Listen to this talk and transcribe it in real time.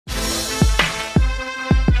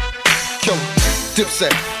show.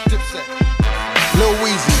 Dipset, Lil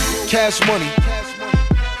Weezy, Cash Money.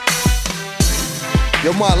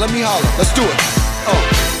 Yo, Ma, let me holler. Let's do it.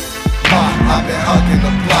 Ma, I've been hugging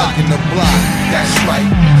the block, that's right.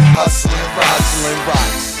 Hustling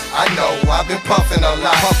rocks. I know I've been puffing a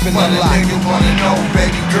lot, but a nigga wanna know,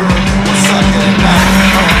 baby girl, you was sucking or not?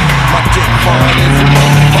 My dick hard as a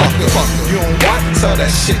motherfucker. You don't want to tell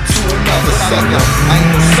that shit to another sucker. I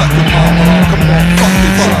ain't no sucker, mama. Come on, fuck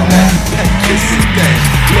it, kiss this thing,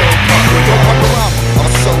 little fucker.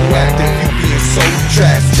 I'm so active, you being so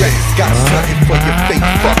drastic. Got something for your fake,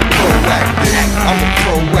 fuck proactive. I'm a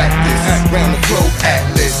pro at this, round the globe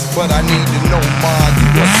atlas. But I need to know, ma, you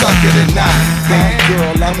a sucker or not? Baby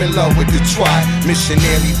girl, I'm in love with the twat.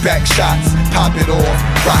 Missionary back shots, pop it off,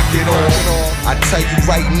 rock it on. I tell you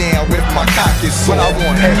right now, if my cock is sore, I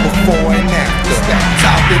want head before and after.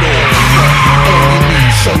 Top it off, only me,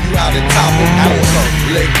 show you how to top it off.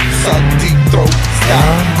 Lick, suck, deep throat, stop,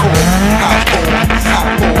 core, hop on,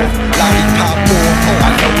 lollipop on. I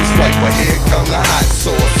know it's right, but here come the hot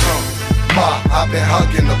sauce. Ma, I've been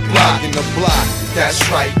hugging the block, that's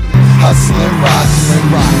right. Hustling rocks.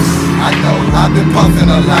 I know I've been puffing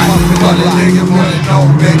a lot, but a nigga wanna know,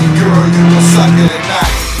 baby girl, you gon' suck it or not?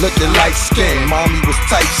 Looking like skin, mommy was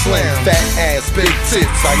tight slim, fat ass, big tits.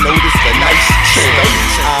 I noticed a nice chick.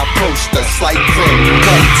 I approached her, slight grin,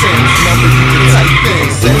 white tins, number you can type in.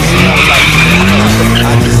 Said she don't like me.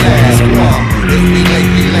 I just asked mom, if we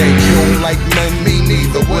late, you don't like men, me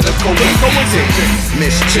neither. What a coincidence.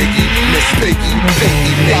 Miss Chiggy, Miss Piggy,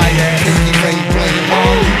 Pinky, Pinky ring, bling,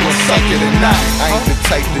 mom, you gon' suck it or not? I ain't the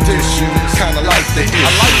type to dish you, kinda like the issue. I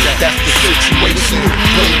like that, that's the situation.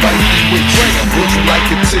 Bling, bite, with drink, would you like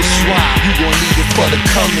it? You gon' need it for the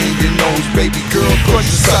coming, your nose, baby girl, cause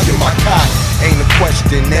you sucking my cock. Ain't a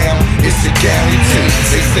question now, it's a guarantee.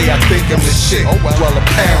 They say I think I'm the shit, well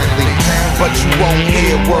apparently. But you won't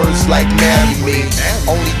hear words like marry me.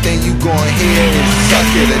 Only thing you gon' hear is suck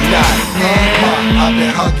it or not. Ma, I've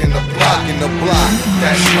been hugging the block,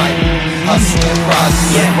 that's right. Hustling rocks.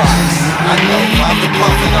 I know I've been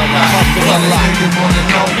puffing a lot, but a nigga wanna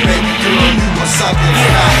know, baby girl, you gon' suck it or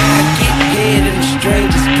not? I get head in the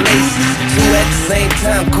strangest places, two at the same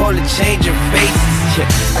time, call it changing faces.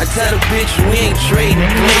 I tell the bitch we ain't trading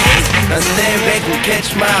places. I stand back and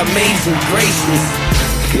catch my amazing graces.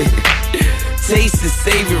 Taste is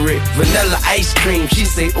savory, vanilla ice cream. She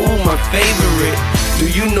say, ooh, my favorite. Do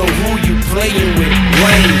you know who you playing with?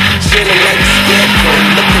 Wayne, chilling like a scarecrow,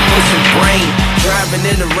 looking for some brain. Driving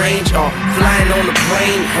in the range or flying on the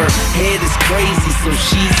plane. Her head is crazy, so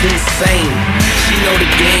she's insane. She know the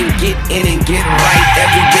game, get in and get right.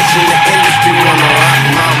 Every bitch in the industry wanna rock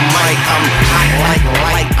my mic. I'm hot like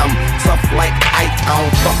light, I'm tough like Ike. I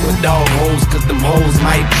don't fuck with dog hoes, cause them hoes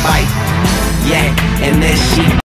might bite. Yeah, and that shit